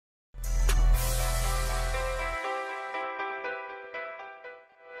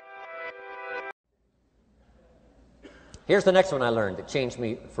Here's the next one I learned that changed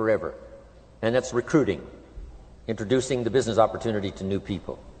me forever, and that's recruiting, introducing the business opportunity to new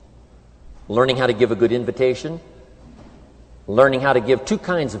people, learning how to give a good invitation, learning how to give two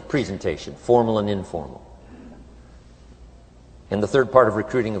kinds of presentation, formal and informal. And the third part of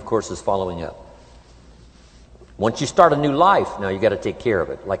recruiting, of course, is following up. Once you start a new life, now you got to take care of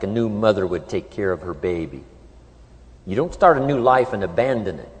it, like a new mother would take care of her baby. You don't start a new life and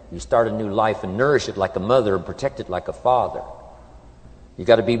abandon it. You start a new life and nourish it like a mother and protect it like a father. You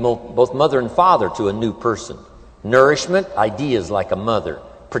got to be both mother and father to a new person. Nourishment, ideas like a mother.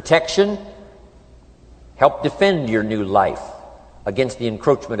 Protection, help defend your new life against the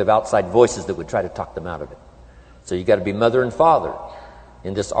encroachment of outside voices that would try to talk them out of it. So you got to be mother and father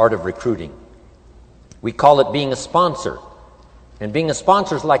in this art of recruiting. We call it being a sponsor. And being a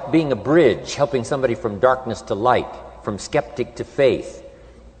sponsor is like being a bridge, helping somebody from darkness to light, from skeptic to faith,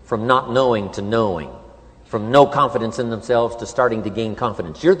 from not knowing to knowing, from no confidence in themselves to starting to gain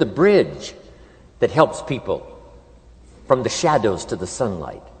confidence. You're the bridge that helps people from the shadows to the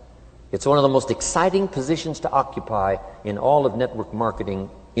sunlight. It's one of the most exciting positions to occupy in all of network marketing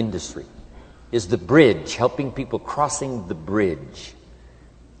industry, is the bridge, helping people crossing the bridge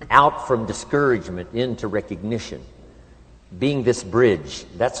out from discouragement into recognition. Being this bridge,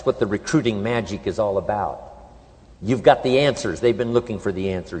 that's what the recruiting magic is all about. You've got the answers. They've been looking for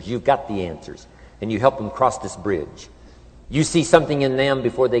the answers. You've got the answers. And you help them cross this bridge. You see something in them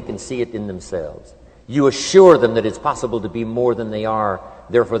before they can see it in themselves. You assure them that it's possible to be more than they are,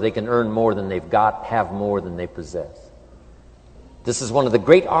 therefore they can earn more than they've got, have more than they possess. This is one of the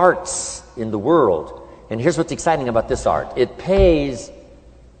great arts in the world. And here's what's exciting about this art. It pays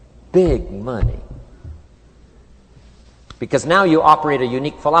big money. Because now you operate a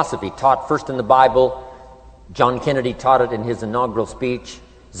unique philosophy taught first in the Bible. John Kennedy taught it in his inaugural speech.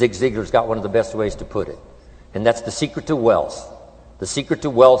 Zig Ziglar's got one of the best ways to put it. And that's the secret to wealth. The secret to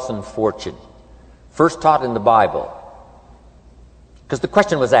wealth and fortune. First taught in the Bible. Because the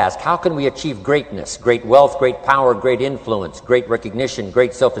question was asked, how can we achieve greatness, great wealth, great power, great influence, great recognition,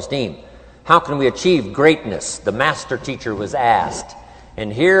 great self-esteem? How can we achieve greatness? The master teacher was asked.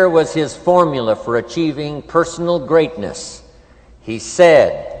 And here was his formula for achieving personal greatness. He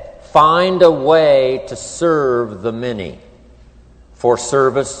said, find a way to serve the many, for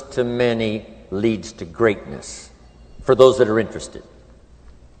service to many leads to greatness. For those that are interested.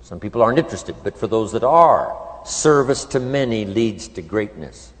 Some people aren't interested, but for those that are, service to many leads to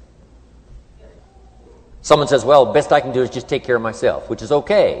greatness. Someone says, well, best I can do is just take care of myself, which is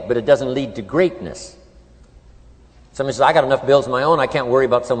okay, but it doesn't lead to greatness. Someone says, I got enough bills of my own, I can't worry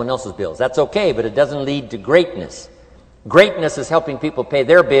about someone else's bills. That's okay, but it doesn't lead to greatness. Greatness is helping people pay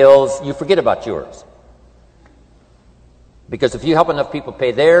their bills. You forget about yours. Because if you help enough people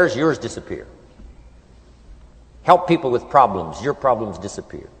pay theirs, yours disappear. Help people with problems, your problems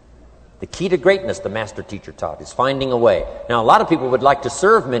disappear. The key to greatness, the master teacher taught, is finding a way. Now, a lot of people would like to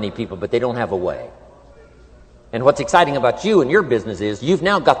serve many people, but they don't have a way. And what's exciting about you and your business is you've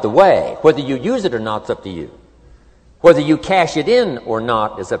now got the way. Whether you use it or not, it's up to you. Whether you cash it in or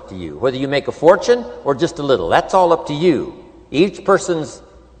not is up to you. Whether you make a fortune or just a little, that's all up to you. Each person's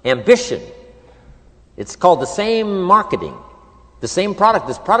ambition. It's called the same marketing. The same product.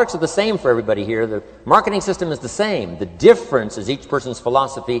 The products are the same for everybody here. The marketing system is the same. The difference is each person's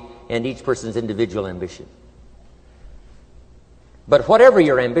philosophy and each person's individual ambition. But whatever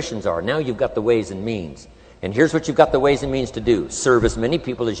your ambitions are, now you've got the ways and means. And here's what you've got the ways and means to do. Serve as many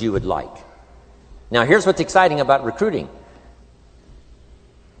people as you would like. Now, here's what's exciting about recruiting.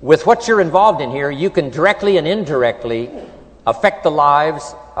 With what you're involved in here, you can directly and indirectly affect the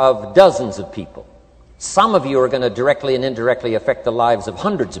lives of dozens of people. Some of you are going to directly and indirectly affect the lives of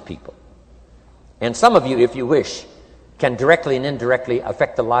hundreds of people. And some of you, if you wish, can directly and indirectly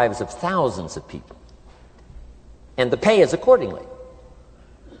affect the lives of thousands of people. And the pay is accordingly.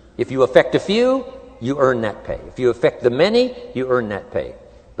 If you affect a few, you earn that pay. If you affect the many, you earn that pay.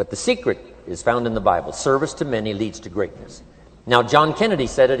 But the secret is found in the Bible. Service to many leads to greatness. Now, John Kennedy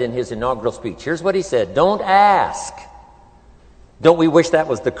said it in his inaugural speech. Here's what he said. Don't ask. Don't we wish that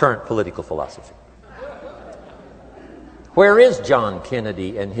was the current political philosophy? Where is John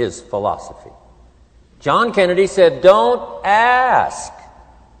Kennedy and his philosophy? John Kennedy said, don't ask.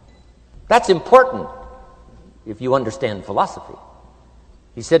 That's important if you understand philosophy.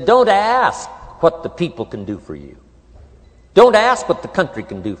 He said, don't ask what the people can do for you. Don't ask what the country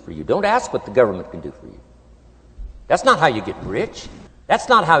can do for you. Don't ask what the government can do for you. That's not how you get rich. That's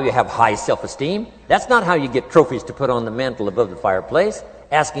not how you have high self-esteem. That's not how you get trophies to put on the mantle above the fireplace,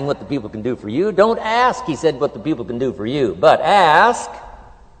 asking what the people can do for you. Don't ask, he said, what the people can do for you, but ask,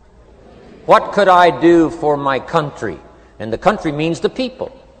 what could I do for my country? And the country means the people.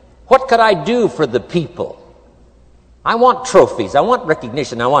 What could I do for the people? I want trophies. I want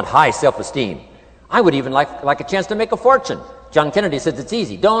recognition. I want high self-esteem. I would even like a chance to make a fortune. John Kennedy says it's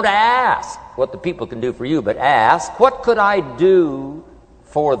easy. Don't ask what the people can do for you, but ask, what could I do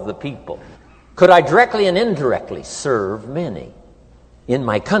for the people? Could I directly and indirectly serve many in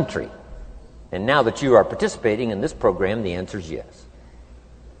my country? And now that you are participating in this program, the answer is yes.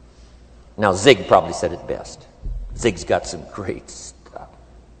 Now, Zig probably said it best. Zig's got some great stuff.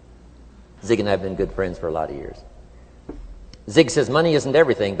 Zig and I have been good friends for a lot of years. Zig says money isn't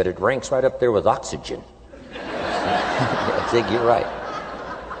everything, but it ranks right up there with oxygen. Zig, you're right.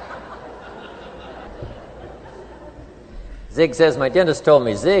 Zig says, my dentist told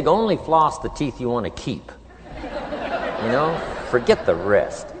me, Zig, only floss the teeth you want to keep. Forget the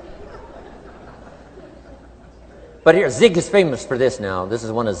rest. But here, Zig is famous for this now. This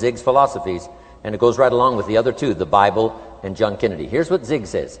is one of Zig's philosophies, and it goes right along with the other two, the Bible and John Kennedy. Here's what Zig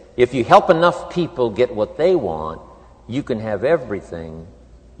says. If you help enough people get what they want, you can have everything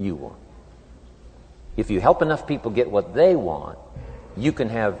you want. If you help enough people get what they want, you can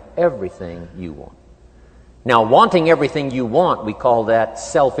have everything you want. Now, wanting everything you want, we call that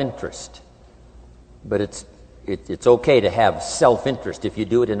self-interest. But it's okay to have self-interest if you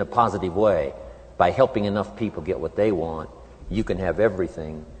do it in a positive way. By helping enough people get what they want, you can have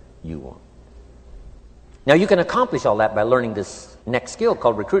everything you want. Now, you can accomplish all that by learning this next skill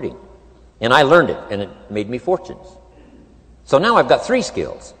called recruiting. And I learned it, and it made me fortunes. So now I've got 3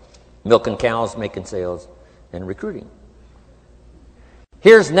 skills: milking cows, making sales, and recruiting.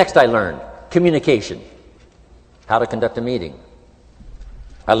 Here's next I learned: communication, how to conduct a meeting.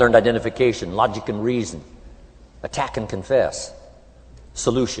 I learned identification, logic and reason, attack and confess,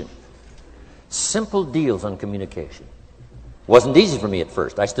 solution. Simple deals on communication. Wasn't easy for me at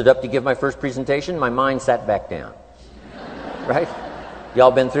first. I stood up to give my first presentation, my mind sat back down. Right?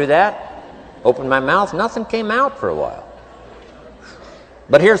 Y'all been through that? Opened my mouth, nothing came out for a while.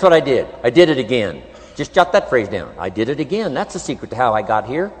 But here's what I did. I did it again. Just jot that phrase down. I did it again. That's the secret to how I got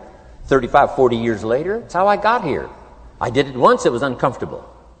here. 35, 40 years later, it's how I got here. I did it once, it was uncomfortable.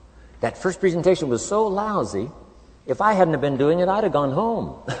 That first presentation was so lousy, if I hadn't have been doing it, I'd have gone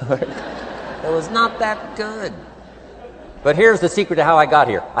home. It was not that good. But here's the secret to how I got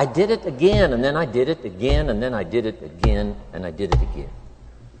here. I did it again, and then I did it again, and then I did it again, and I did it again.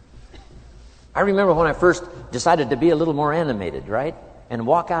 I remember when I first decided to be a little more animated, right? And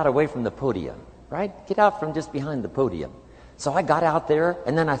walk out away from the podium, right? Get out from just behind the podium. So I got out there,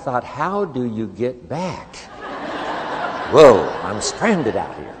 and then I thought, how do you get back? Whoa, I'm stranded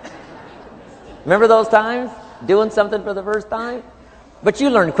out here. Remember those times? Doing something for the first time? But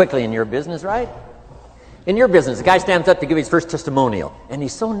you learn quickly in your business, right? In your business, a guy stands up to give his first testimonial, and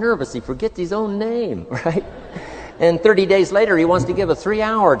he's so nervous he forgets his own name, right? And 30 days later, he wants to give a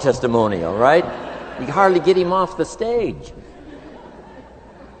 3-hour testimonial, right? You can hardly get him off the stage.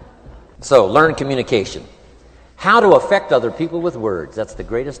 So, learn communication. How to affect other people with words. That's the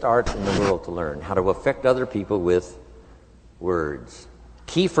greatest art in the world to learn. How to affect other people with words.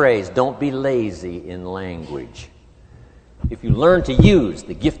 Key phrase, don't be lazy in language. If you learn to use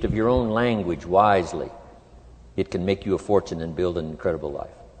the gift of your own language wisely, it can make you a fortune and build an incredible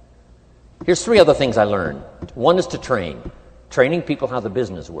life. Here's 3 other things I learned. One is to train. Training people how the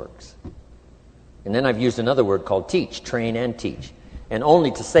business works. And then I've used another word called teach. Train and teach. And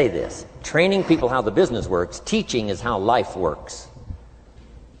only to say this, training people how the business works, teaching is how life works.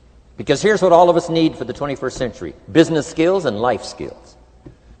 Because here's what all of us need for the 21st century: business skills and life skills.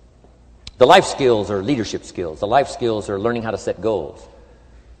 The life skills are leadership skills. The life skills are learning how to set goals.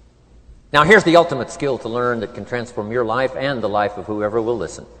 Now here's the ultimate skill to learn that can transform your life and the life of whoever will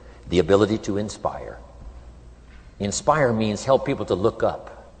listen: the ability to inspire. Inspire means help people to look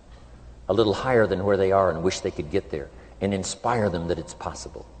up a little higher than where they are and wish they could get there, and inspire them that it's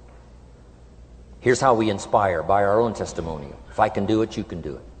possible. Here's how we inspire: by our own testimonial. If I can do it, you can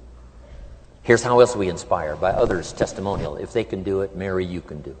do it. Here's how else we inspire: by others' testimonial. If they can do it, Mary, you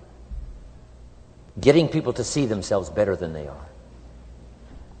can do it. Getting people to see themselves better than they are.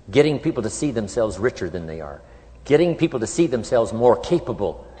 Getting people to see themselves richer than they are. Getting people to see themselves more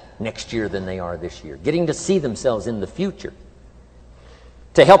capable next year than they are this year. Getting to see themselves in the future.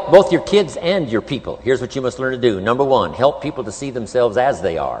 To help both your kids and your people, here's what you must learn to do. Number 1, help people to see themselves as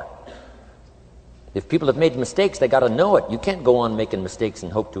they are. If people have made mistakes, they got to know it. You can't go on making mistakes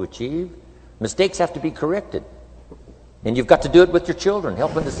and hope to achieve. Mistakes have to be corrected. And you've got to do it with your children.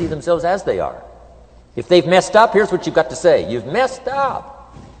 Help them to see themselves as they are. If they've messed up, here's what you've got to say: you've messed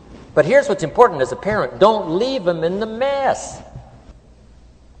up. But here's what's important as a parent: don't leave them in the mess.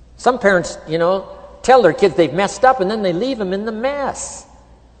 Some parents, tell their kids they've messed up, and then they leave them in the mess.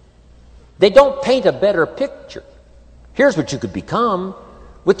 They don't paint a better picture. Here's what you could become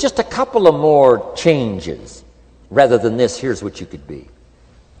with just a couple of more changes. Rather than this, here's what you could be.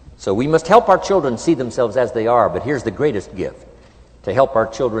 So we must help our children see themselves as they are, but here's the greatest gift: to help our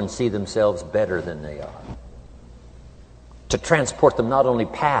children see themselves better than they are. To transport them not only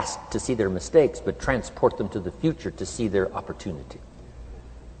past to see their mistakes, but transport them to the future to see their opportunity.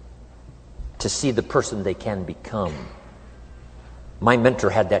 To see the person they can become. My mentor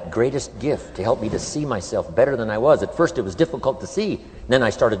had that greatest gift to help me to see myself better than I was. At first it was difficult to see, then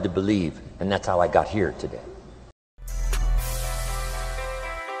I started to believe, and that's how I got here today.